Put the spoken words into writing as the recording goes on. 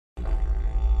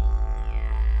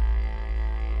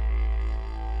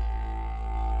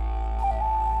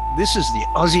This is the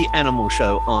Aussie Animal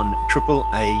Show on Triple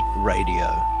A Radio.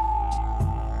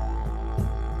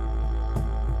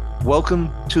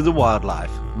 Welcome to the wildlife.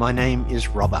 My name is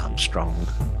Rob Armstrong.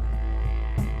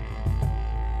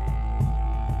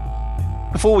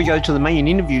 Before we go to the main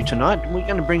interview tonight, we're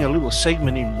going to bring a little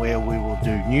segment in where we will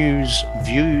do news,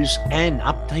 views, and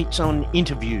updates on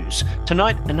interviews.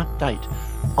 Tonight, an update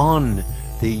on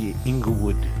the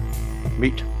Inglewood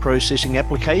meat processing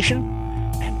application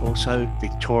and also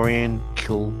Victorian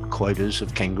kill quotas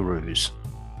of kangaroos.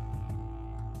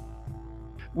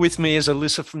 With me is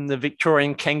Alyssa from the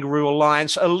Victorian Kangaroo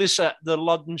Alliance. Alyssa, the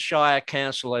Loddon Shire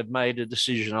Council have made a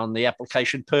decision on the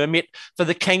application permit for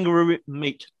the kangaroo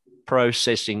meat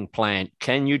processing plant.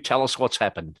 Can you tell us what's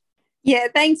happened? Yeah,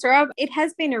 thanks, Rob. It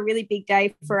has been a really big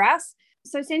day for us.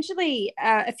 So essentially,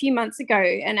 a few months ago,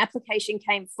 an application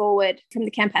came forward from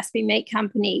the Campaspe Meat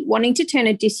Company wanting to turn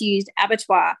a disused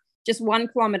abattoir just 1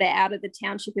 kilometre out of the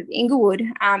township of Inglewood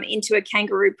into a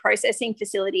kangaroo processing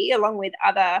facility, along with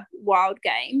other wild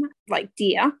game like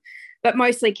deer, but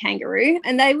mostly kangaroo.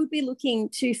 And they would be looking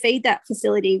to feed that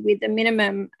facility with a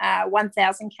minimum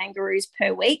 1,000 kangaroos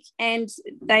per week. And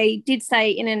they did say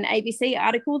in an ABC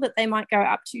article that they might go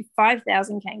up to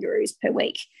 5,000 kangaroos per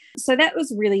week. So that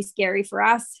was really scary for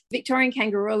us. Victorian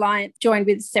Kangaroo Alliance joined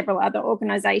with several other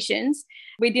organisations.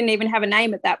 We didn't even have a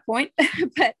name at that point,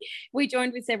 but we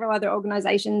joined with several other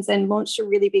organisations and launched a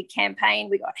really big campaign.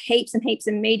 We got heaps and heaps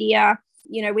of media.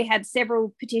 You know, we had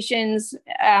several petitions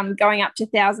going up to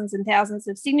thousands and thousands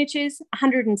of signatures.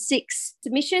 106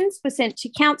 submissions were sent to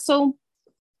council.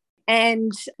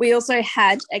 And we also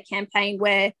had a campaign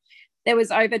where there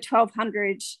was over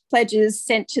 1,200 pledges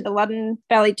sent to the Loddon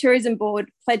Valley Tourism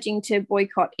Board pledging to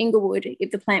boycott Inglewood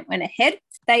if the plant went ahead.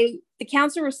 The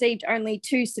council received only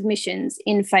 2 submissions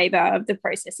in favour of the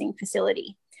processing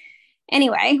facility.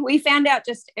 Anyway, we found out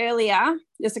just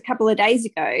a couple of days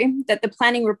ago, that the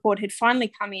planning report had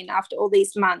finally come in after all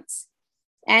these months,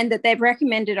 and that they've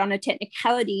recommended on a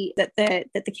technicality that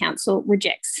the council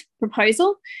rejects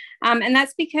proposal. And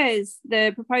that's because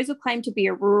the proposal claimed to be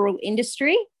a rural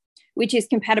industry, which is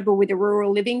compatible with a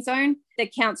rural living zone. The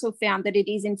council found that it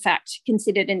is in fact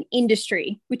considered an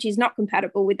industry, which is not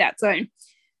compatible with that zone.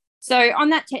 So on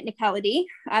that technicality,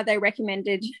 they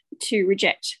recommended to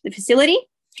reject the facility.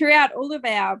 Throughout all of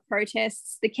our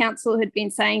protests, the council had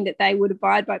been saying that they would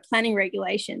abide by planning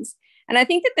regulations. And I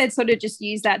think that they'd sort of just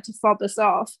used that to fob us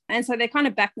off. And so they kind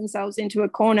of backed themselves into a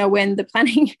corner when the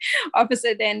planning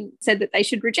officer then said that they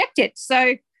should reject it.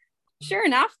 So sure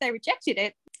enough, they rejected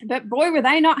it. But boy, were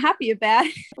they not happy about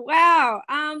it. Wow.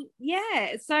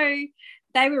 So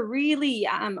they were really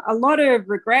a lot of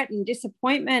regret and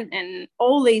disappointment and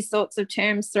all these sorts of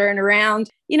terms thrown around.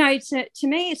 You know, to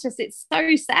me, it's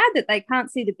so sad that they can't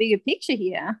see the bigger picture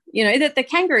here. You know, that the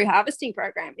kangaroo harvesting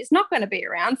program is not going to be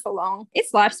around for long.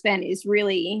 Its lifespan is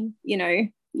really,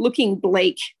 looking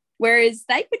bleak. Whereas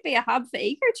they could be a hub for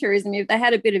ecotourism if they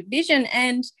had a bit of vision.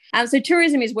 And so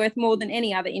tourism is worth more than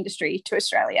any other industry to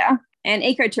Australia. And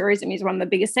ecotourism is one of the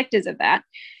biggest sectors of that.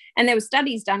 And there were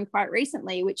studies done quite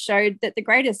recently which showed that the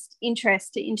greatest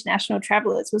interest to international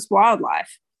travellers was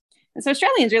wildlife. And so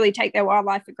Australians really take their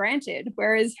wildlife for granted,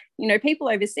 whereas, people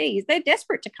overseas, they're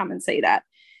desperate to come and see that.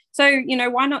 So,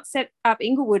 why not set up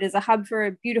Inglewood as a hub for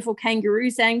a beautiful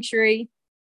kangaroo sanctuary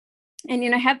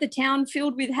and, have the town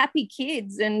filled with happy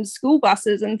kids and school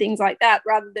buses and things like that,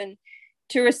 rather than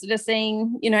tourists that are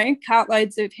seeing,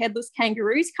 cartloads of headless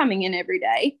kangaroos coming in every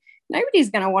day. Nobody's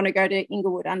going to want to go to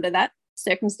Inglewood under that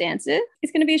circumstances.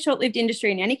 It's going to be a short-lived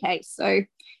industry in any case. So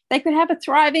they could have a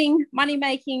thriving,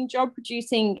 money-making,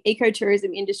 job-producing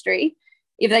ecotourism industry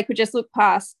if they could just look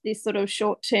past this sort of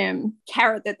short-term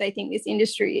carrot that they think this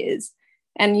industry is,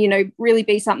 and really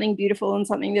be something beautiful and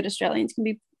something that Australians can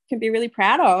be really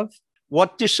proud of.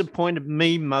 What disappointed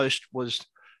me most was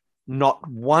not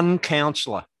one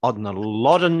councillor on the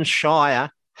Loddon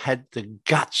Shire had the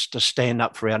guts to stand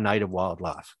up for our native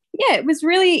wildlife. Yeah, it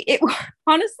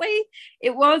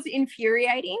was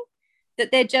infuriating that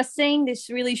they're just seeing this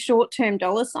really short-term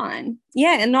dollar sign.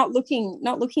 Yeah, and not looking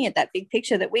at that big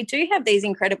picture, that we do have these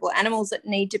incredible animals that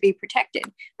need to be protected.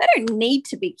 They don't need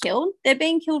to be killed. They're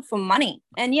being killed for money.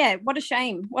 And yeah, what a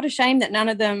shame. What a shame that none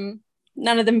of them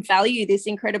value this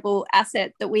incredible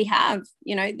asset that we have,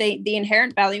 the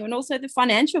inherent value and also the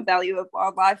financial value of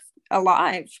wildlife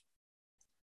alive.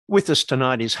 With us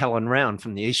tonight is Helen Round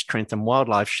from the East Trentham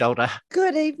Wildlife Shelter.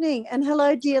 Good evening and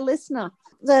hello, dear listener.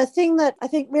 the thing that I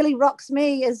think really rocks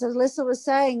me, as Alyssa was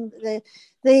saying,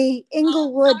 the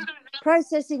Inglewood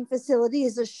processing facility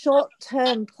is a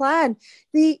short-term plan.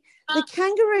 The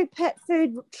Kangaroo Pet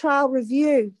Food Trial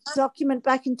Review document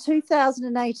back in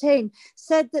 2018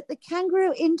 said that the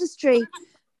kangaroo industry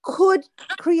could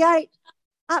create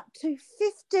up to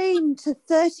 15 to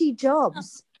 30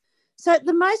 jobs. So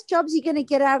the most jobs you're going to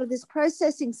get out of this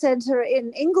processing centre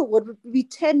in Inglewood would be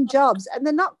 10 jobs, and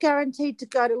they're not guaranteed to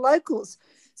go to locals.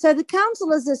 So the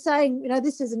councillors are saying,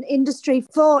 this is an industry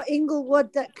for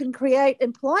Inglewood that can create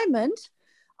employment.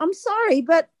 I'm sorry,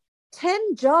 but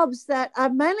 10 jobs that are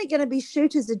mainly going to be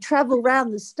shooters that travel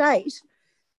around the state,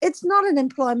 it's not an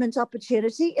employment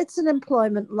opportunity. It's an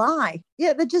employment lie.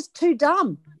 Yeah, they're just too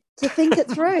dumb to think it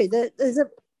through. There's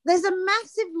a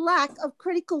massive lack of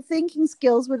critical thinking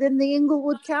skills within the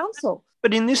Inglewood Council.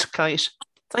 But in this case,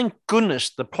 thank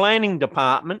goodness the planning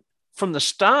department from the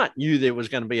start knew there was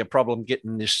going to be a problem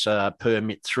getting this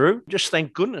permit through. Just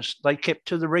thank goodness they kept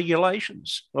to the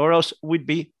regulations, or else we'd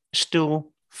be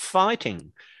still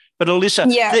fighting. But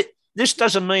Alyssa, this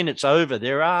doesn't mean it's over.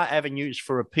 There are avenues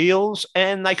for appeals,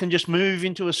 and they can just move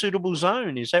into a suitable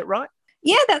zone. Is that right?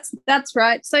 Yeah, that's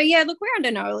right. So look, we're under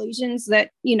no illusions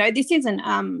that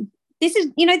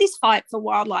this fight for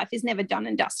wildlife is never done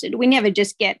and dusted. We never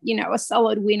just get a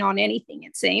solid win on anything,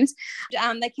 it seems.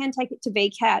 They can take it to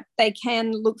VCAT. They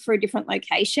can look for a different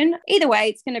location. Either way,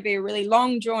 it's going to be a really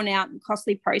long, drawn out and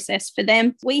costly process for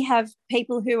them. We have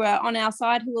people who are on our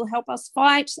side who will help us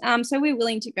fight. So we're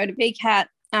willing to go to VCAT.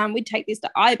 We'd take this to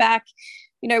IBAC.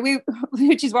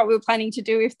 Which is what we were planning to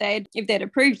do if they'd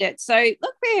approved it. So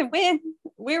look,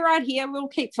 we're right here. We'll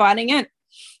keep fighting it.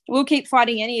 We'll keep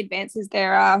fighting any advances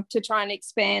there are to try and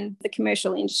expand the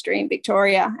commercial industry in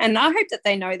Victoria. And I hope that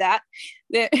they know that.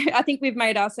 I think we've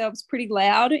made ourselves pretty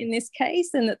loud in this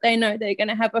case, and that they know they're going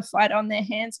to have a fight on their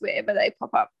hands wherever they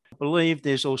pop up. I believe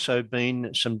there's also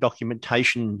been some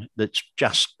documentation that's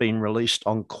just been released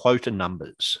on quota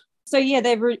numbers. So,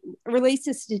 they've released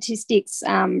the statistics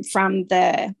from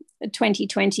the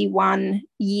 2021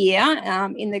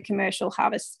 year in the commercial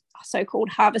so-called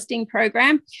harvesting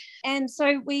program. And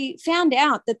so we found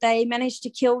out that they managed to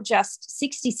kill just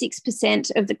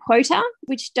 66% of the quota,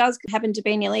 which does happen to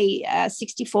be nearly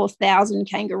 64,000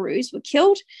 kangaroos were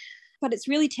killed. But it's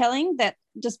really telling that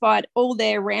despite all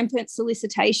their rampant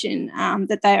solicitation,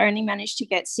 that they only managed to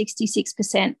get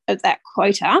 66% of that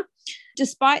quota.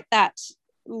 Despite that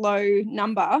low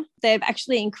number, they've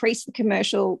actually increased the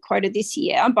commercial quota this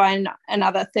year by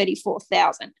another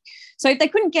 34,000. So if they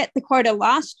couldn't get the quota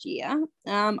last year,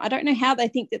 I don't know how they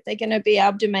think that they're going to be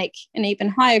able to make an even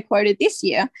higher quota this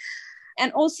year.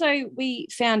 And also we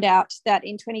found out that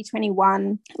in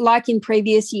 2021, like in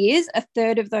previous years, a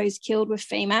third of those killed were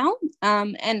female,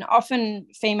 and often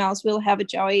females will have a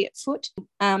joey at foot.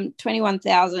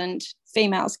 21,000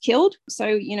 females killed.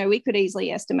 So, we could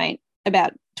easily estimate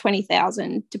about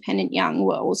 20,000 dependent young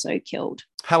were also killed.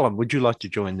 Helen, would you like to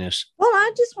join this? Well,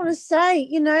 I just want to say,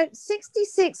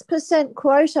 66%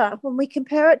 quota, when we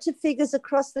compare it to figures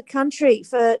across the country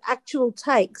for actual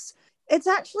takes, it's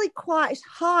actually quite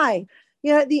high.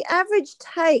 The average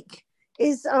take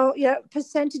is,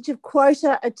 percentage of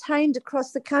quota attained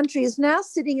across the country is now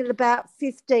sitting at about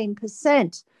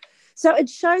 15%. So it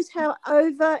shows how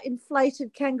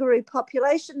overinflated kangaroo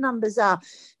population numbers are.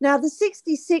 Now, the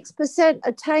 66%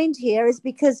 attained here is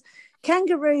because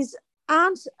kangaroos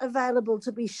aren't available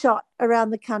to be shot around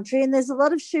the country, and there's a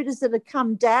lot of shooters that have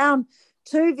come down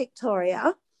to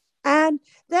Victoria, and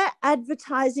they're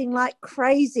advertising like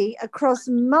crazy across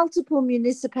multiple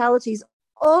municipalities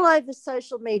all over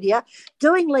social media,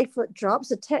 doing leaflet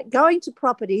drops, going to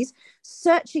properties,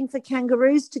 searching for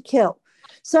kangaroos to kill.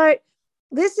 So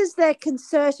this is their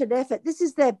concerted effort. This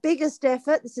is their biggest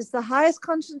effort. This is the highest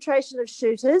concentration of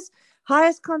shooters,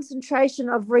 highest concentration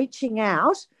of reaching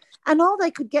out, and all they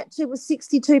could get to was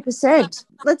 62%.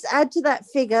 Let's add to that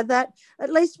figure that at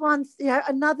least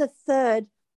another third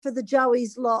for the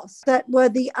joeys lost that were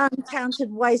the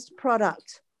uncounted waste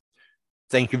product.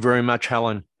 Thank you very much,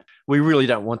 Helen. We really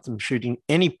don't want them shooting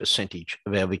any percentage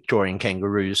of our Victorian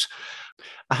kangaroos.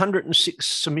 106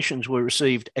 submissions were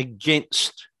received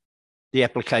against the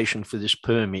application for this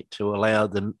permit to allow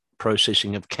the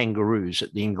processing of kangaroos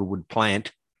at the Inglewood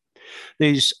plant.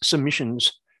 These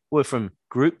submissions were from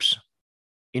groups,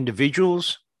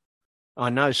 individuals. I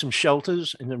know some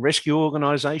shelters and the rescue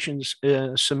organisations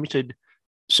submitted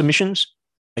submissions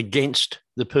against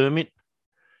the permit,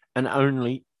 and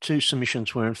only 2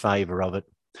 submissions were in favour of it.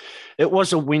 It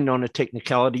was a win on a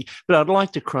technicality, but I'd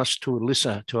like to cross to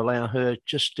Alyssa to allow her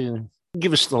just to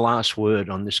give us the last word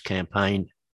on this campaign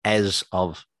as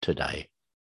of today.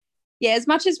 Yeah, as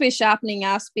much as we're sharpening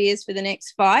our spears for the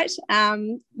next fight,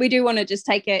 we do want to just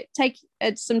take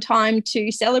some time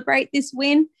to celebrate this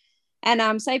win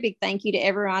and say a big thank you to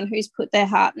everyone who's put their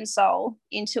heart and soul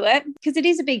into it, because it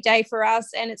is a big day for us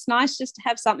and it's nice just to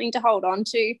have something to hold on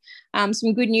to,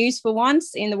 some good news for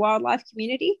once in the wildlife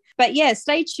community. But yeah,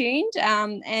 stay tuned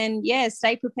and yeah,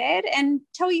 stay prepared and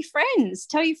tell your friends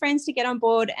to get on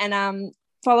board and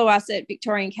follow us at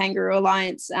Victorian Kangaroo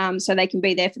Alliance so they can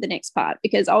be there for the next part,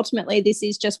 because ultimately this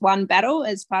is just one battle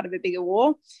as part of a bigger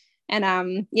war.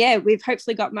 And yeah, we've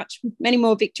hopefully got many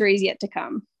more victories yet to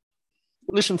come.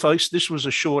 Listen, folks, this was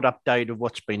a short update of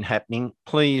what's been happening.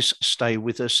 Please stay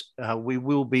with us. We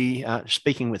will be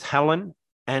speaking with Helen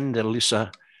and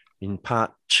Alyssa in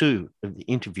part 2 of the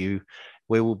interview,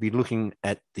 where we'll be looking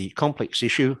at the complex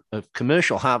issue of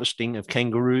commercial harvesting of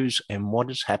kangaroos and what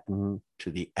has happened to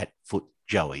the at-foot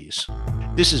joeys.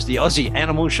 This is the Aussie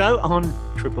Animal Show on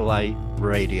AAA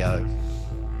Radio.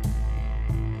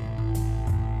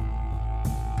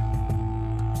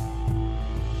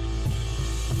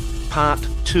 Part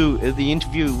 2 of the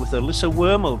interview with Alyssa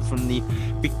Rob from the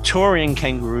Victorian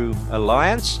Kangaroo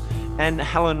Alliance and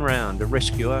Helen Round, a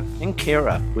rescuer and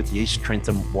carer with the East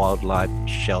Trentham Wildlife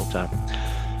Shelter.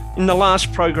 In the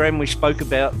last program, we spoke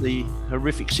about the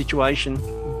horrific situation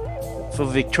for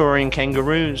Victorian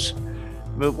kangaroos,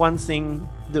 but one thing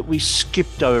that we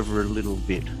skipped over a little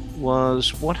bit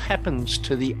was what happens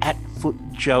to the at-foot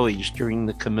joeys during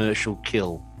the commercial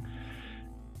kill.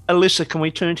 Alyssa, can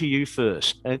we turn to you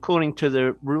first? According to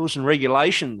the rules and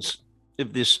regulations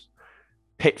of this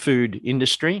pet food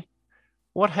industry,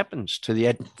 what happens to the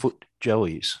at-foot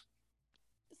joeys?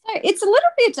 So it's a little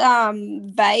bit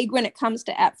vague when it comes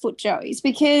to at-foot joeys,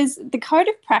 because the code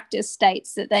of practice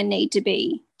states that they need to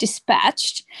be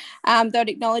dispatched, though it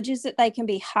acknowledges that they can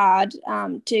be hard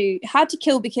to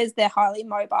kill because they're highly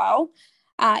mobile.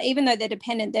 Even though they're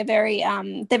dependent, they're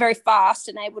very fast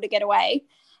and able to get away.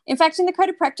 In fact, in the code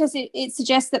of practice, it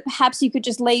suggests that perhaps you could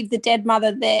just leave the dead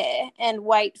mother there and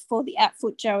wait for the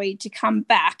at-foot joey to come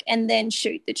back and then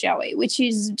shoot the joey, which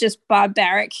is just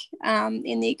barbaric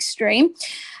in the extreme.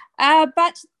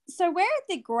 But so where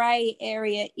the grey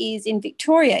area is in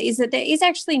Victoria is that there is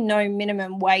actually no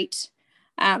minimum weight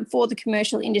for the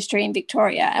commercial industry in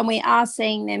Victoria, and we are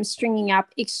seeing them stringing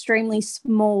up extremely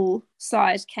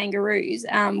small-sized kangaroos,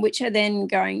 which are then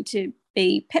going to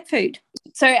be pet food.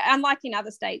 So unlike in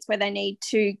other states where they need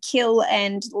to kill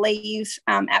and leave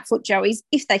at-foot joeys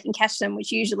if they can catch them,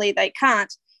 which usually they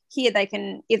can't, here they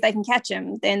can. If they can catch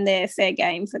them, then they're fair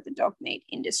game for the dog meat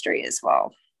industry as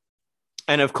well.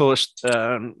 And of course,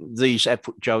 these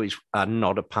at-foot joeys are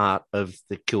not a part of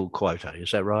the kill quota.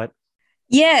 Is that right?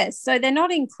 Yes, so they're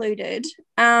not included.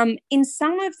 In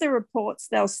some of the reports,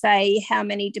 they'll say how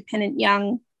many dependent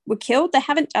young were killed. They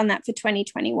haven't done that for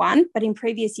 2021, but in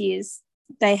previous years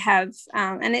they have,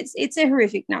 and it's a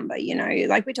horrific number, you know,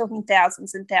 like we're talking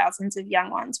thousands and thousands of young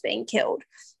ones being killed.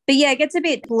 But yeah, it gets a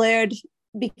bit blurred,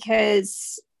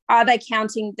 because are they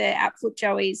counting the at-foot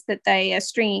joeys that they are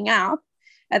stringing up?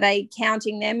 Are they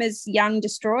counting them as young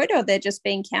destroyed, or they're just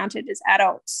being counted as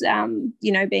adults,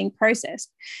 being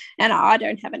processed? And I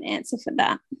don't have an answer for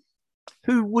that.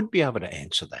 Who would be able to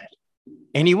answer that?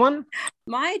 Anyone?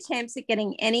 My attempts at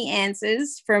getting any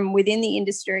answers from within the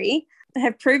industry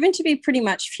have proven to be pretty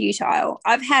much futile.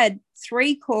 I've had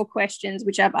 3 core questions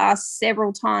which I've asked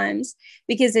several times,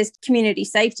 because there's community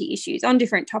safety issues on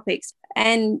different topics,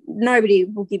 and nobody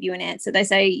will give you an answer. They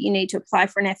say you need to apply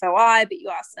for an FOI, but you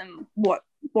ask them what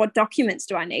documents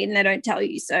do I need, and they don't tell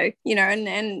you. So,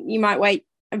 and you might wait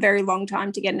a very long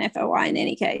time to get an FOI in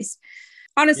any case.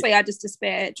 Honestly, I just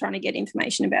despair trying to get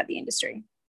information about the industry.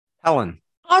 Helen.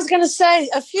 I was going to say,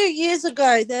 a few years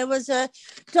ago, there was a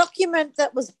document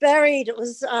that was buried. It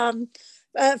was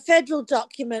a federal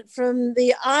document from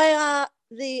the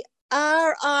RIRDC.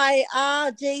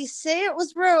 It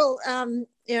was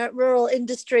rural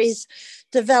industries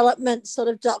development sort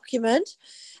of document.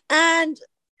 And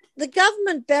the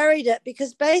government buried it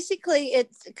because basically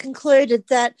it concluded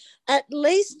that at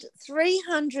least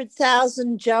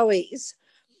 300,000 joeys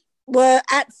were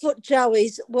at-foot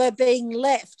joeys were being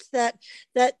left, that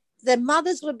their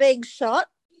mothers were being shot,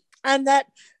 and that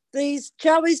these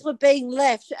joeys were being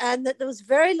left, and that there was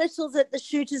very little that the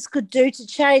shooters could do to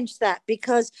change that,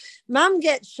 because mum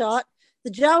gets shot, the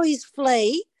joeys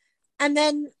flee, and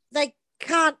then they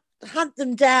can't hunt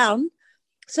them down.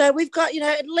 So we've got,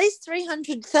 at least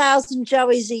 300,000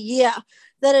 joeys a year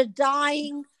that are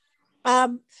dying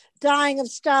of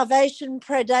starvation,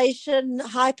 predation,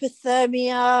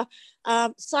 hypothermia,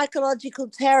 psychological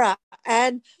terror.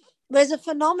 And there's a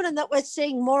phenomenon that we're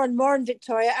seeing more and more in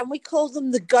Victoria, and we call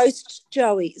them the ghost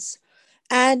joeys.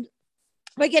 And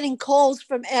we're getting calls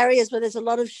from areas where there's a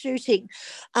lot of shooting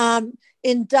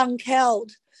in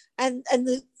Dunkeld. And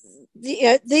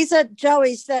these are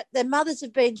joeys that their mothers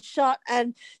have been shot,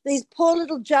 and these poor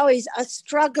little joeys are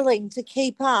struggling to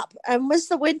keep up. And as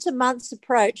the winter months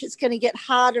approach, it's going to get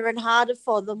harder and harder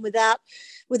for them without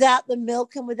the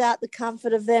milk and without the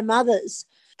comfort of their mothers.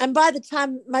 And by the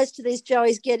time most of these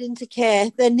joeys get into care,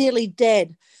 they're nearly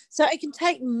dead. So it can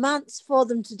take months for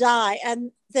them to die,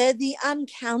 and they're the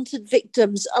uncounted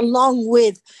victims, along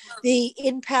with the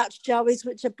in-pouch joeys,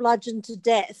 which are bludgeoned to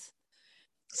death.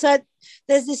 So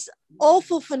there's this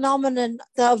awful phenomenon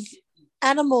of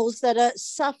animals that are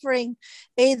suffering,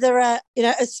 either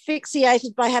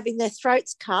asphyxiated by having their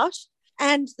throats cut,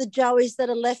 and the joeys that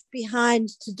are left behind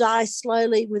to die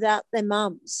slowly without their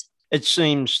mums. It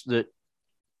seems that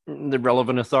the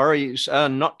relevant authorities are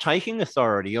not taking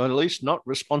authority, or at least not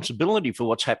responsibility for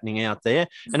what's happening out there.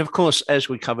 And of course, as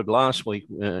we covered last week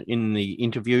in the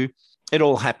interview, it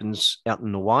all happens out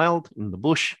in the wild, in the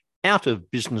bush, out of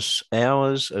business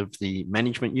hours of the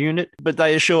management unit. But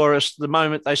they assure us the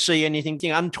moment they see anything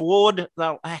untoward,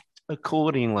 they'll act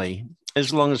accordingly.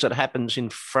 As long as it happens in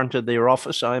front of their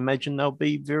office, I imagine they'll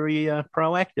be very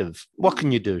proactive. What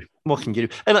can you do? What can you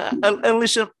do? And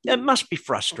Alyssa, it must be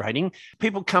frustrating.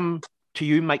 People come to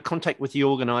you, make contact with the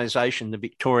organisation, the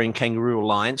Victorian Kangaroo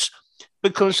Alliance,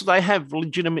 because they have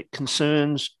legitimate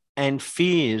concerns and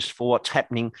fears for what's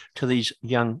happening to these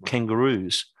young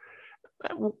kangaroos.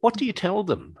 What do you tell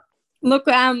them? Look,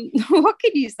 what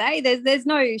could you say? There's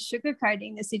no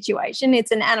sugarcoating the situation.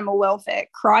 It's an animal welfare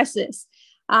crisis.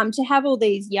 To have all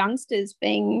these youngsters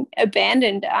being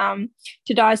abandoned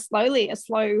to die slowly, a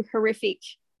slow, horrific,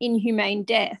 inhumane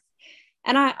death.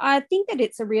 And I think that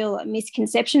it's a real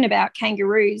misconception about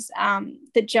kangaroos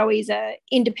that joeys are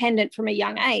independent from a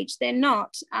young age. They're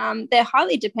not. They're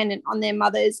highly dependent on their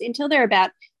mothers until they're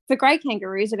for grey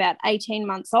kangaroos, about 18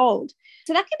 months old.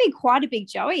 So that can be quite a big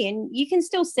joey, and you can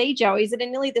still see joeys that are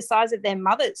nearly the size of their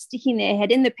mothers sticking their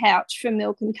head in the pouch for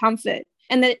milk and comfort.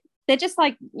 And that they're just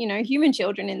like, human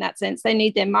children in that sense. They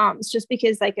need their mums. Just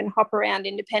because they can hop around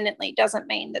independently doesn't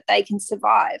mean that they can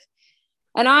survive.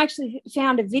 And I actually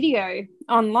found a video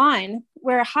online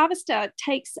where a harvester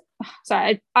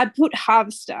I put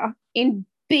harvester in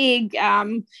big,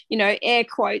 air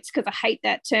quotes, because I hate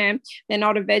that term. They're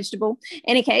not a vegetable. In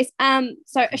any case,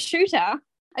 so a shooter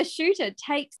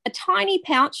takes a tiny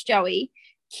pouch joey,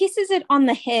 kisses it on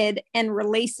the head and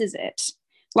releases it.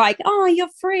 Like, oh, you're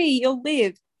free, you'll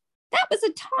live. That was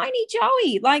a tiny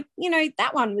joey. Like,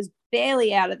 that one was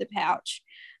barely out of the pouch.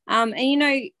 And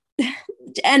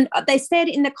they said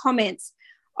in the comments,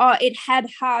 oh, it had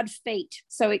hard feet,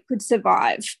 so it could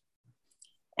survive.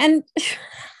 And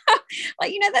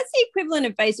that's the equivalent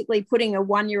of basically putting a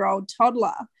 1-year-old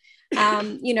toddler,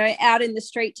 out in the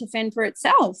street to fend for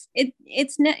itself.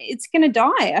 It's going to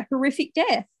die a horrific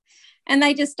death. And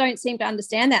they just don't seem to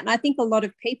understand that. And I think a lot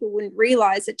of people wouldn't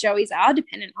realise that joeys are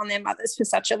dependent on their mothers for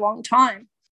such a long time.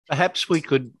 Perhaps we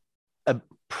could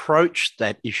approach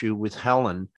that issue with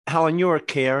Helen. Helen, you're a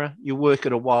carer. You work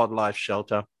at a wildlife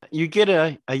shelter. You get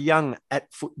a young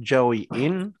at-foot joey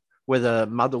in, whether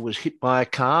mother was hit by a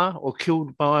car or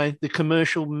killed by the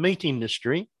commercial meat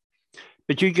industry,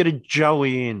 but you get a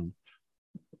joey in.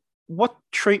 What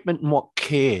treatment and what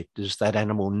care does that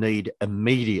animal need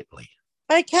immediately?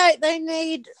 Okay, they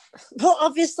need,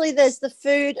 obviously there's the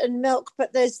food and milk,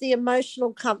 but there's the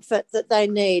emotional comfort that they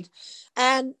need.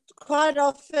 And quite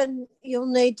often you'll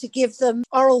need to give them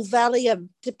oral Valium,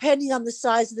 depending on the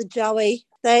size of the joey.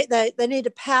 They need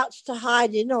a pouch to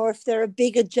hide in, or if they're a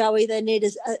bigger joey, they need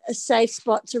a safe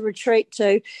spot to retreat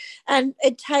to. And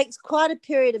it takes quite a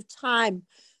period of time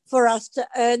for us to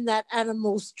earn that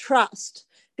animal's trust,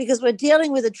 because we're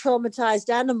dealing with a traumatized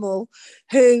animal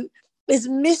who is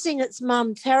missing its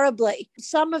mum terribly.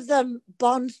 Some of them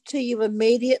bond to you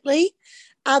immediately.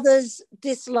 Others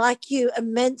dislike you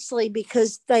immensely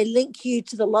because they link you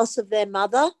to the loss of their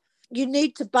mother. You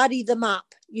need to buddy them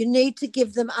up. You need to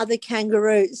give them other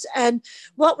kangaroos. And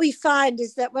what we find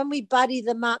is that when we buddy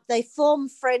them up, they form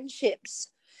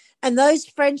friendships. And those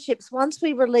friendships, once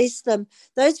we release them,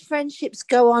 those friendships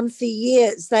go on for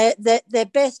years. They're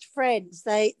best friends.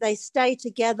 They stay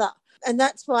together. And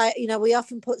that's why, we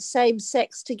often put same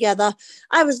sex together.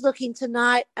 I was looking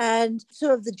tonight, and two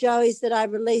of the joeys that I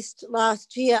released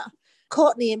last year,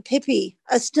 Courtney and Pippi,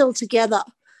 are still together.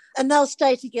 And they'll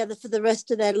stay together for the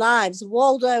rest of their lives.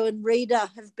 Waldo and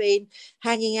Rita have been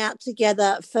hanging out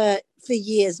together for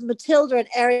years. Matilda and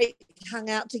Eric hung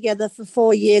out together for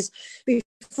 4 years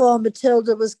before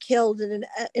Matilda was killed in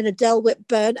a Del Whip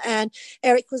burn, and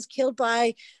Eric was killed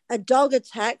by a dog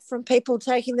attack from people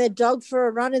taking their dog for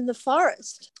a run in the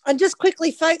forest. And just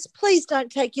quickly, folks, please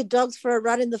don't take your dogs for a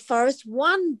run in the forest.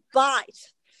 One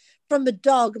bite from a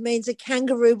dog means a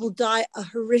kangaroo will die a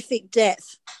horrific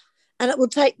death, and it will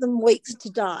take them weeks to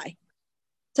die.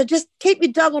 So just keep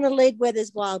your dog on a lead where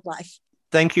there's wildlife.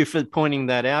 Thank you for pointing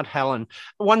that out, Helen.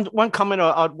 One comment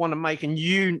I'd want to make, and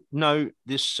you know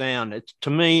this sound. To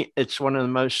me, it's one of the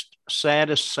most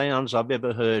saddest sounds I've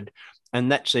ever heard,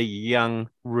 and that's a young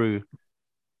roo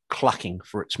clucking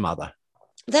for its mother.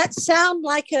 That sound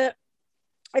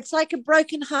it's like a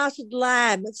broken-hearted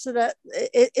lamb.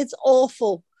 It's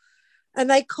awful. And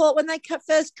when they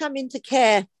first come into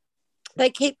care, they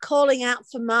keep calling out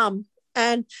for mum,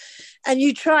 and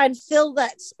you try and fill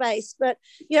that space. But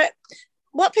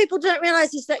what people don't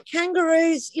realize is that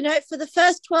kangaroos, for the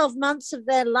first 12 months of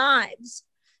their lives,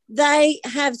 they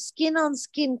have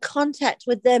skin-on-skin contact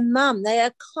with their mum. They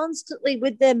are constantly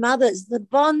with their mothers. The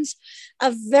bonds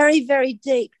are very, very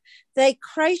deep. They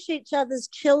crash each other's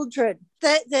children.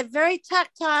 They're very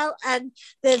tactile, and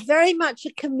they're very much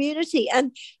a community.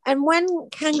 And when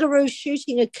kangaroo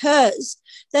shooting occurs,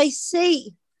 they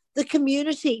see the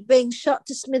community being shot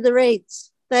to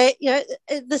smithereens.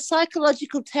 The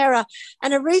psychological terror.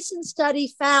 And a recent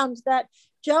study found that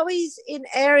joeys in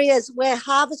areas where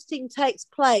harvesting takes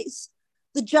place,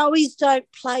 the joeys don't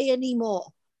play anymore.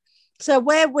 So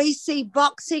where we see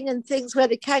boxing and things where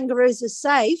the kangaroos are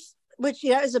safe, which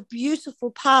is a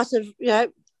beautiful part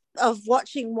of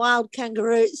watching wild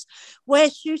kangaroos, where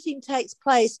shooting takes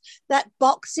place, that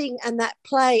boxing and that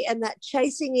play and that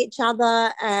chasing each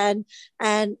other and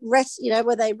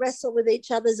where they wrestle with each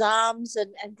other's arms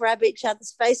and grab each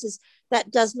other's faces,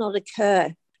 that does not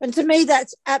occur. And to me,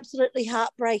 that's absolutely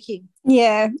heartbreaking.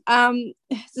 Yeah.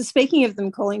 So speaking of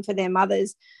them calling for their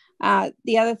mothers,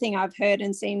 the other thing I've heard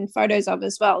and seen photos of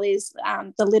as well is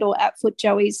the little at-foot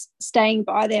joeys staying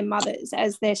by their mothers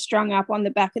as they're strung up on the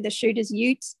back of the shooter's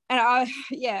utes. And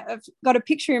I've got a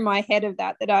picture in my head of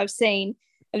that I've seen,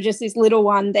 of just this little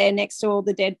one there next to all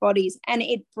the dead bodies. And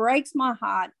it breaks my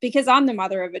heart because I'm the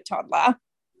mother of a toddler.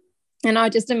 And I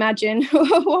just imagine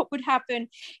what would happen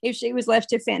if she was left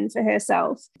to fend for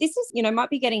herself. This is, might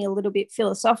be getting a little bit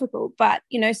philosophical, but,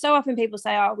 so often people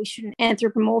say, oh, we shouldn't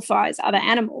anthropomorphize other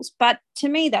animals. But to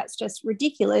me, that's just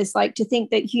ridiculous. Like, to think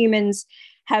that humans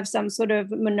have some sort of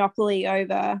monopoly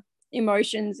over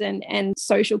emotions and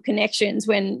social connections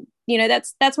when,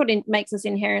 that's what makes us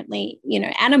inherently,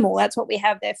 animal. That's what we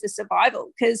have there for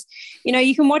survival. Because,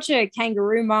 you can watch a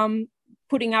kangaroo mum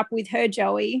putting up with her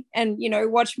joey and,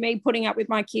 watch me putting up with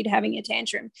my kid having a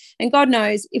tantrum. And God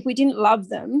knows if we didn't love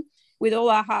them with all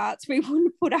our hearts, we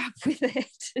wouldn't put up with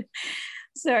it.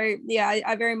 So, yeah,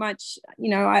 I very much,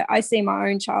 I see my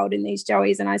own child in these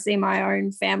joeys and I see my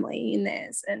own family in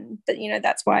theirs. And,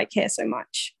 that's why I care so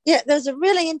much. Yeah, there's a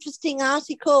really interesting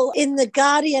article in The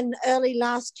Guardian early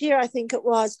last year, I think it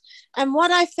was. And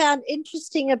what I found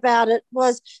interesting about it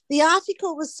was the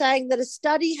article was saying that a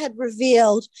study had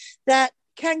revealed that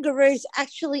kangaroos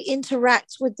actually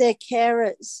interact with their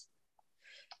carers.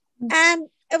 And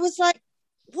it was like,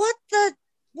 what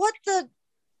the,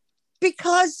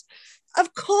 because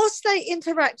of course they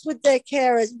interact with their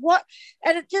carers.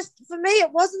 And it just, for me,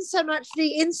 it wasn't so much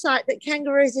the insight that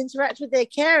kangaroos interact with their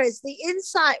carers. The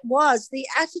insight was the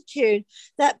attitude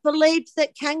that believed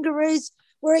that kangaroos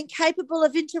were incapable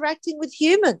of interacting with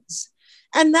humans.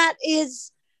 And that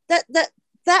was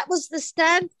the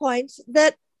standpoint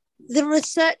that the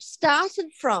research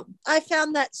started from. I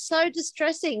found that so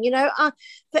distressing.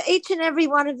 For each and every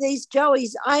one of these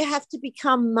joeys, I have to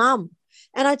become mum,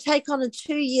 and I take on a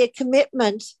 2-year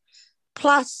commitment.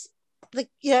 Plus,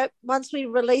 once we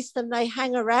release them, they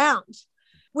hang around.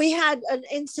 We had an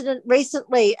incident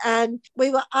recently, and we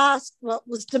were asked what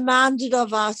was demanded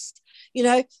of us.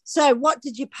 So what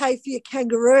did you pay for your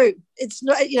kangaroo? It's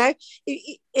not,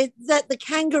 that the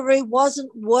kangaroo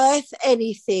wasn't worth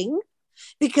anything,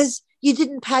 because you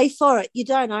didn't pay for it. You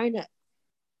don't own it.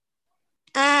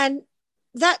 And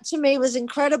that to me was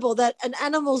incredible, that an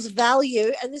animal's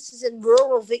value, and this is in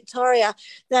rural Victoria,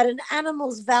 that an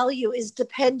animal's value is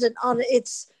dependent on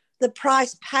the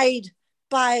price paid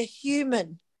by a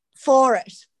human for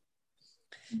it.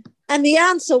 And the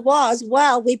answer was,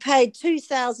 well, we paid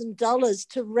 $2,000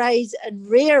 to raise and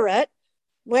rear it.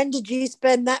 When did you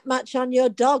spend that much on your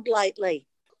dog lately?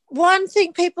 One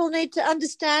thing people need to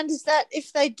understand is that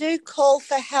if they do call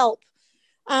for help,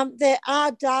 there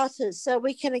are data. So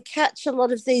we can catch a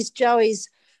lot of these joeys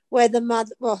where the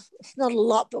mother, well, not a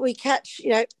lot, but we catch,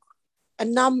 a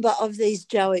number of these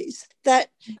joeys, that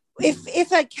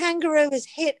if a kangaroo is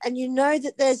hit and you know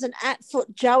that there's an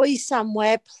at-foot joey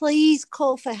somewhere, please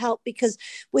call for help, because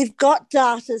we've got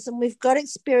darters and we've got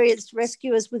experienced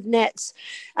rescuers with nets.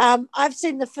 I've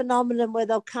seen the phenomenon where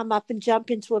they'll come up and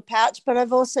jump into a pouch, but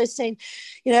I've also seen,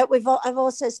 I've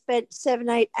also spent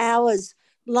 7-8 hours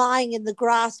lying in the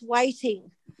grass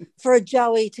waiting for a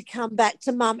joey to come back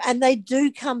to mum, and they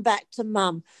do come back to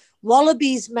mum.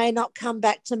 Wallabies may not come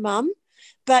back to mum,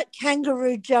 but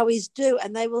kangaroo joeys do,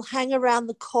 and they will hang around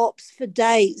the corpse for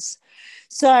days.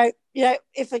 So,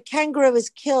 if a kangaroo is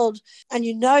killed and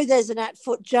there's an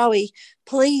at-foot joey,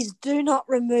 please do not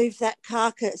remove that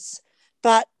carcass,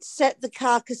 but set the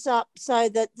carcass up so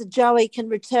that the joey can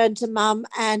return to mum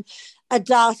and a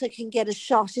darter can get a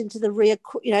shot into the rear,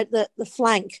 the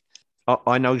flank.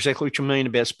 I know exactly what you mean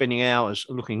about spending hours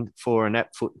looking for an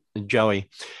at-foot joey.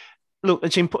 Look,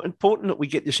 it's important that we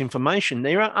get this information.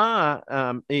 There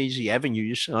are easy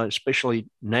avenues, especially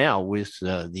now with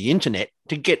the internet,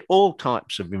 to get all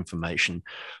types of information.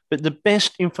 But the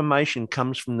best information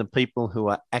comes from the people who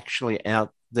are actually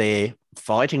out there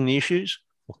fighting the issues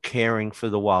or caring for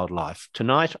the wildlife.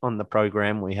 Tonight on the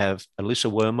program, we have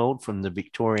Alyssa Rob from the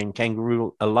Victorian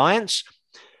Kangaroo Alliance,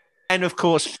 and of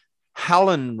course,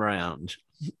 Helen Round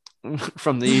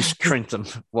from the East Trentham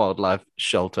Wildlife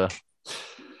Shelter.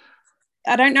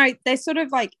 I don't know. They're sort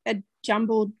of like a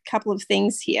jumbled couple of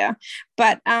things here.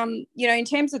 But, in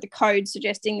terms of the code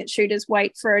suggesting that shooters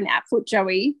wait for an at-foot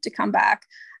joey to come back,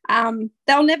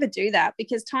 they'll never do that,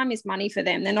 because time is money for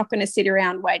them. They're not going to sit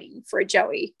around waiting for a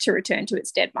joey to return to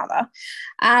its dead mother.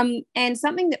 And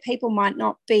something that people might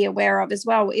not be aware of as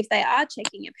well, if they are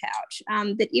checking a pouch,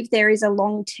 that if there is a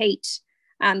long teat,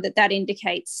 that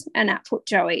indicates an at-foot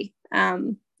joey.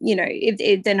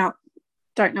 If they're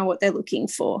don't know what they're looking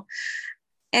for.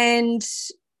 And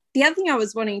the other thing I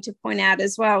was wanting to point out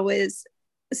as well was,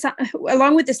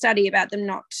 along with the study about them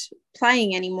not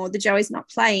playing anymore, the joeys not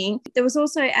playing, there was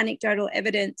also anecdotal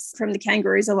evidence from the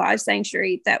Kangaroos Alive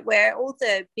Sanctuary that where all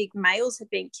the big males had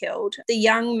been killed, the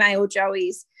young male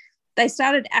joeys, they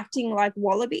started acting like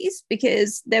wallabies,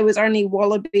 because there was only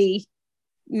wallaby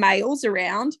males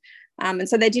around. And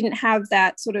so they didn't have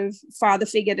that sort of father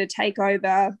figure to take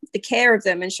over the care of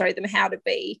them and show them how to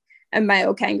be a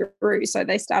male kangaroo. So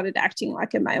they started acting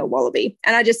like a male wallaby.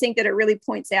 And I just think that it really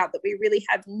points out that we really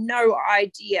have no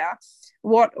idea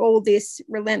what all this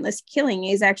relentless killing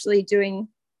is actually doing,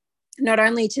 not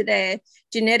only to their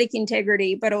genetic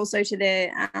integrity, but also to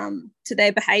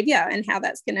their behaviour, and how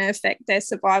that's going to affect their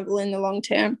survival in the long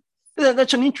term.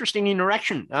 That's an interesting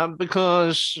interaction,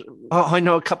 because I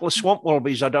know a couple of swamp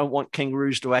wallabies I don't want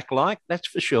kangaroos to act like, that's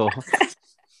for sure.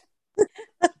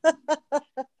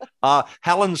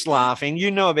 Helen's laughing. You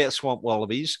know about swamp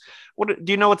wallabies. Do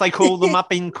you know what they call them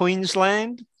up in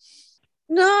Queensland?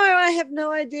 No, I have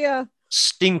no idea.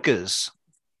 Stinkers.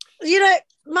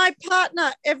 My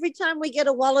partner, every time we get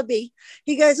a wallaby,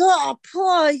 he goes, "Oh,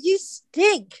 poor, you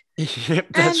stink." Yep,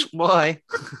 that's why.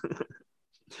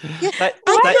 Yeah, Why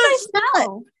do they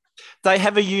smell? They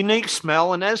have a unique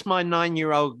smell, and as my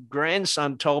 9-year-old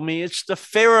grandson told me, it's the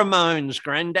pheromones,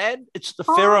 Granddad. It's the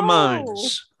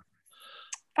pheromones.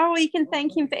 Oh, you can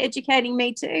thank him for educating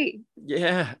me too.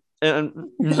 Yeah.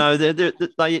 No,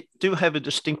 they do have a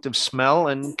distinctive smell,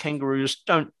 and kangaroos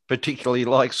don't particularly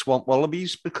like swamp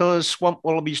wallabies, because swamp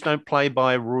wallabies don't play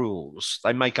by rules.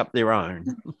 They make up their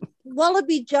own.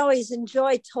 Wallaby joeys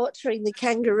enjoy torturing the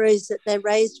kangaroos that they're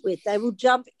raised with. They will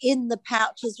jump in the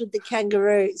pouches with the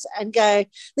kangaroos and the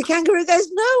kangaroo goes,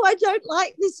 "No, I don't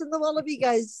like this." And the wallaby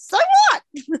goes, "So what?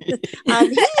 I'm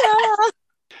here."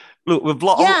 Look,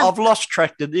 I've lost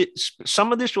track of this.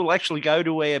 Some of this will actually go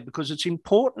to air, because it's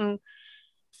important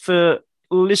for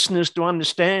listeners to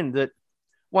understand that,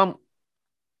 one,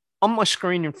 on my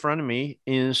screen in front of me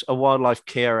is a wildlife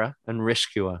carer and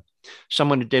rescuer,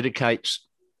 someone who dedicates,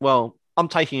 well, I'm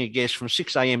taking a guess, from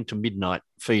 6 a.m. to midnight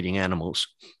feeding animals.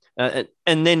 And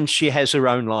then she has her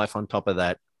own life on top of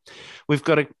that. We've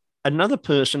got another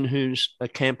person who's a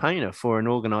campaigner for an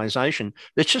organisation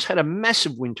that's just had a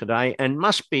massive win today and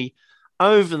must be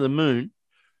over the moon,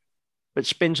 but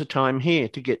spends the time here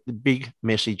to get the big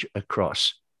message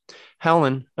across.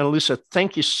 Helen, Alyssa,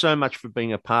 thank you so much for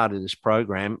being a part of this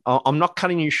program. I'm not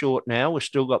cutting you short now. We've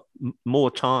still got more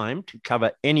time to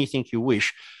cover anything you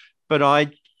wish, but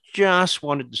I just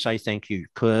wanted to say thank you,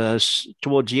 because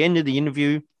towards the end of the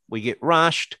interview, we get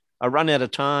rushed, I run out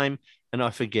of time, and I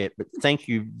forget. But thank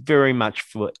you very much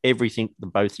for everything the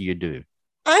both of you do.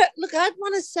 I'd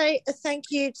want to say a thank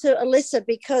you to Alyssa,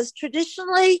 because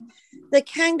traditionally the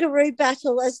kangaroo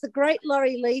battle, as the great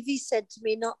Laurie Levy said to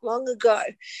me not long ago,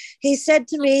 he said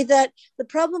to me that the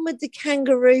problem with the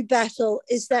kangaroo battle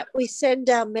is that we send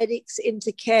our medics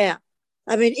into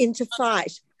into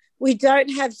fight. We don't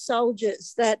have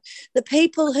soldiers, that the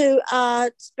people who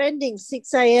are spending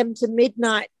 6 a.m. to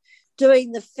midnight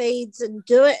doing the feeds and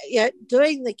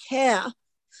doing the care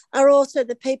are also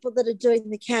the people that are doing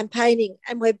the campaigning,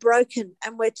 and we're broken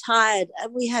and we're tired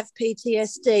and we have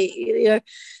PTSD.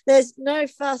 There's no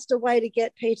faster way to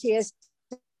get PTSD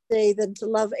than to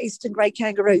love Eastern grey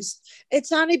kangaroos.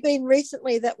 It's only been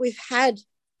recently that we've had,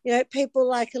 people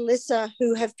like Alyssa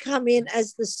who have come in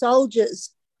as the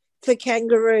soldiers for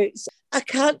kangaroos. I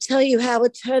can't tell you how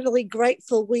eternally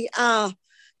grateful we are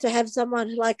to have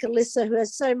someone like Alyssa, who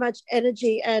has so much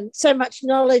energy and so much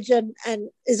knowledge and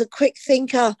is a quick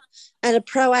thinker and a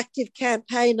proactive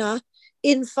campaigner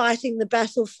in fighting the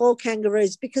battle for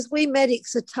kangaroos, because we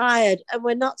medics are tired and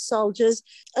we're not soldiers.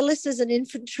 Alyssa's an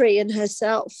infantry in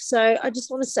herself. So I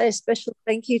just want to say a special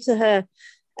thank you to her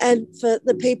and for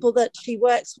the people that she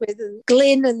works with, and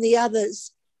Glenn and the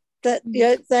others, that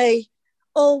they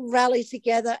all rally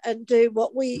together and do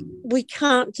what we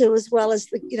can't do as well as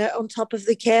on top of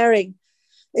the caring.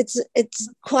 It's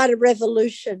quite a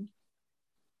revolution.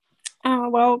 Oh,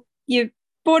 well, you've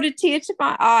brought a tear to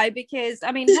my eye, because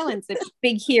Helen's a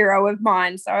big hero of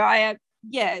mine, so I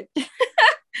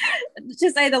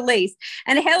to say the least.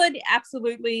 And Helen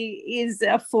absolutely is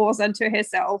a force unto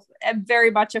herself, and very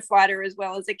much a fighter as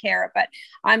well as a carer. But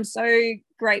I'm so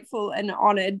grateful and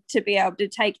honoured to be able to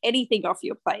take anything off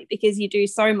your plate, because you do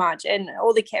so much, and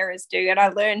all the carers do. And I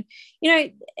learn,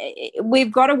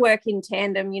 we've got to work in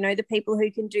tandem, the people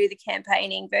who can do the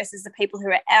campaigning versus the people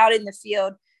who are out in the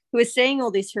field, who are seeing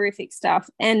all this horrific stuff.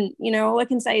 And, all I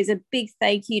can say is a big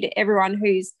thank you to everyone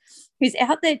who's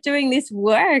out there doing this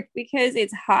work, because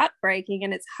it's heartbreaking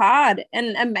and it's hard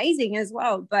and amazing as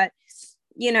well. But,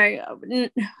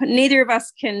 neither of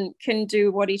us can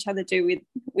do what each other do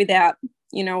without,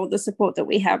 the support that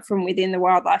we have from within the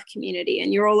wildlife community.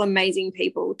 And you're all amazing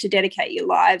people to dedicate your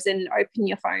lives and open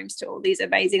your homes to all these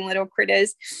amazing little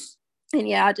critters. And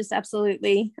yeah, I just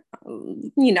absolutely,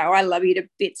 I love you to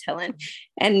bits, Helen.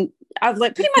 And I've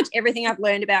learned pretty much everything I've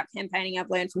learned about campaigning, I've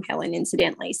learned from Helen,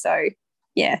 incidentally. So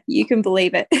yeah, you can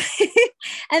believe it.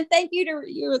 And thank you to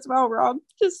you as well, Rob,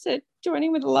 just to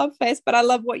joining with a love face. But I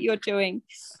love what you're doing,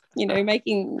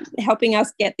 helping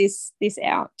us get this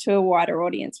out to a wider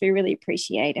audience. We really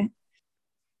appreciate it.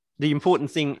 The important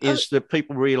thing is that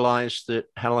people realise that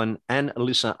Helen and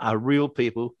Alyssa are real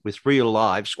people with real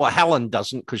lives. Well, Helen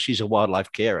doesn't, because she's a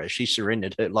wildlife carer. She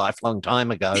surrendered her life a long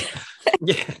time ago.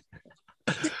 Yeah.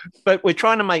 But we're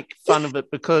trying to make fun of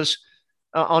it because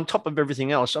on top of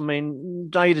everything else,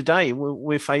 day to day,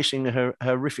 we're facing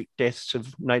horrific deaths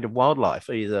of native wildlife,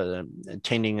 either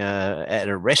attending at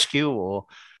a rescue, or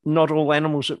not all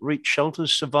animals that reach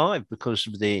shelters survive because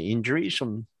of their injuries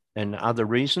and other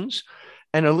reasons.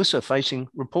 And Alyssa facing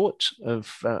reports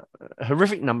of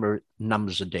horrific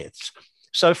numbers of deaths.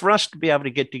 So for us to be able to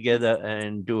get together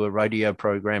and do a radio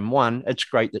program, one, it's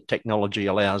great that technology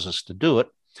allows us to do it.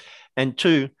 And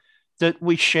two, that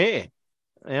we share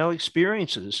our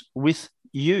experiences with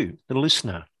you, the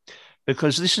listener,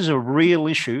 because this is a real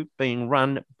issue being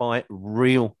run by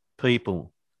real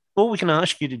people. All we can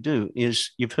ask you to do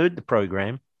is, you've heard the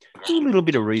program, do a little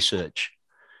bit of research.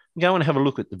 Go and have a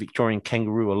look at the Victorian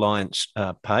Kangaroo Alliance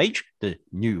page, the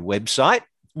new website,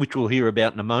 which we'll hear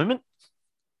about in a moment,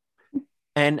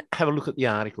 and have a look at the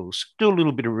articles. Do a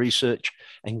little bit of research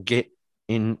and get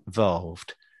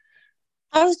involved.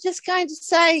 I was just going to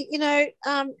say,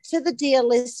 to the dear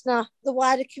listener, the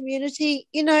wider community,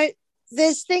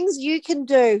 there's things you can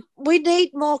do. We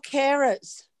need more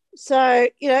carers. So,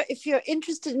 if you're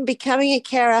interested in becoming a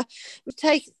carer,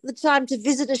 take the time to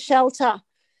visit a shelter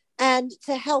and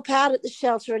to help out at the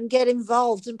shelter and get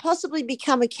involved and possibly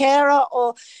become a carer,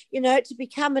 or, to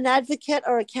become an advocate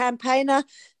or a campaigner,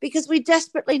 because we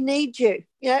desperately need you.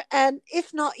 And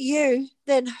if not you,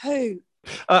 then who?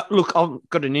 Look, I've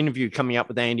got an interview coming up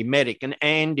with Andy Maddock, and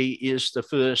Andy is the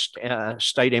first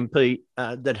state MP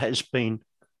that has been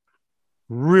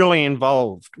really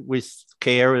involved with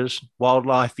carers,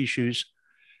 wildlife issues.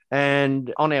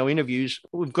 And on our interviews,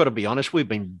 we've got to be honest, we've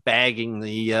been bagging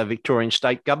the Victorian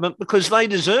state government because they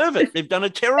deserve it. They've done a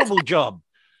terrible job.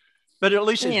 But at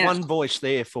least there's one voice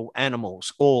there for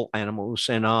animals, all animals.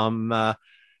 And I'm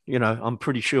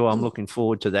pretty sure I'm looking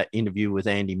forward to that interview with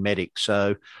Andy Maddock.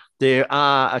 So there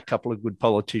are a couple of good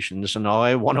politicians, and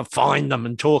I want to find them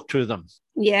and talk to them.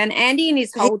 Yeah, and Andy and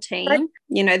his whole team,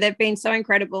 you know, they've been so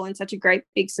incredible and such a great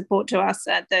big support to us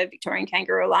at the Victorian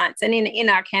Kangaroo Alliance and in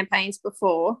our campaigns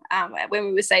before, when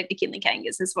we were Save the Kinley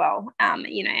Kangas as well.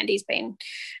 You know, Andy's been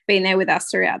there with us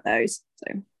throughout those.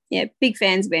 So, yeah, big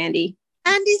fans of Andy.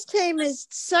 Andy's team is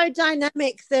so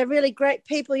dynamic. They're really great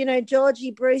people, you know,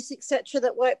 Georgie, Bruce, etc.,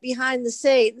 that work behind the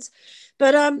scenes.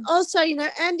 But also, you know,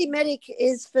 Andy Medic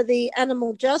is for the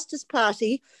Animal Justice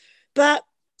Party, but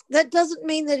that doesn't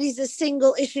mean that he's a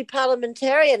single issue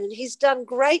parliamentarian, and he's done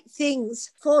great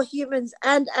things for humans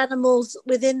and animals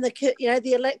within the, you know,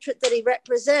 the electorate that he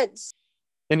represents.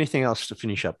 Anything else to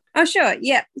finish up? Oh, sure.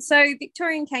 Yeah. So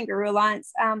Victorian Kangaroo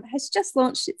Alliance has just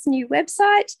launched its new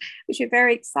website, which we're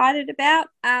very excited about.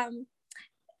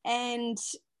 And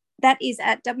that is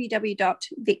at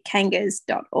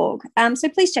www.vickangas.org. So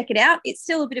please check it out. It's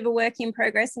still a bit of a work in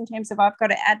progress in terms of I've got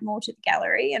to add more to the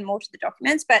gallery and more to the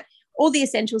documents, but all the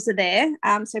essentials are there.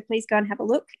 So please go and have a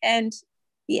look. And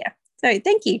yeah, so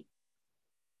thank you.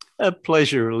 A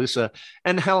pleasure, Alyssa.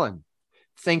 And Helen,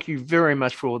 thank you very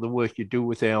much for all the work you do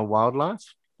with our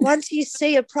wildlife. Once you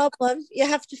see a problem, you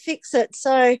have to fix it.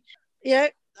 So, you know,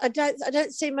 I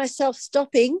don't see myself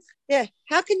stopping. Yeah.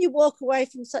 How can you walk away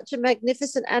from such a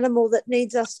magnificent animal that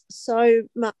needs us so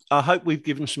much? I hope we've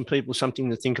given some people something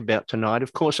to think about tonight.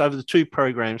 Of course, over the 2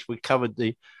 programs, we covered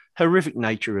the horrific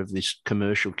nature of this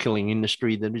commercial killing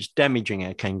industry that is damaging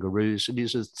our kangaroos. It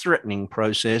is a threatening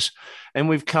process. And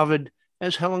we've covered,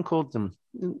 as Helen called them,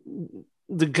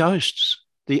 the ghosts,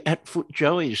 the at-foot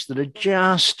joeys that are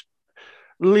just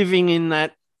living in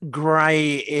that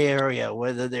grey area,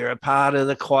 whether they're a part of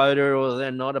the quota or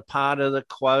they're not a part of the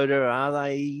quota. Are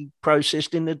they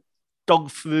processed in the dog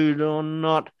food or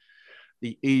not?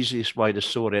 The easiest way to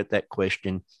sort out that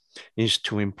question is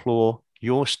to implore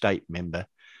your state member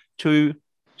to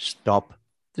stop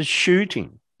the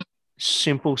shooting.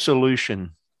 Simple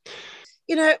solution.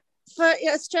 You know,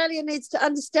 Australia needs to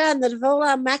understand that of all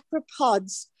our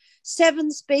macropods, 7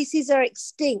 species are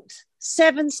extinct.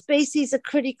 7 species are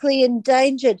critically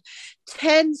endangered.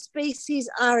 10 species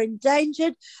are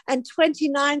endangered, and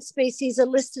 29 species are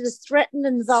listed as threatened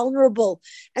and vulnerable.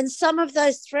 And some of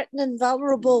those threatened and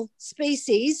vulnerable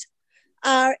species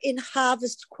are in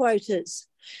harvest quotas.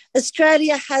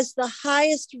 Australia has the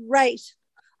highest rate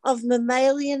of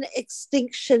mammalian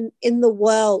extinction in the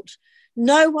world.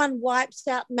 No one wipes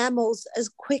out mammals as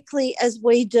quickly as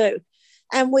we do.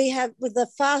 And we have with the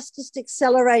fastest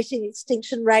accelerating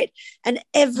extinction rate, and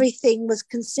everything was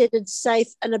considered safe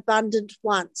and abundant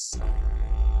once.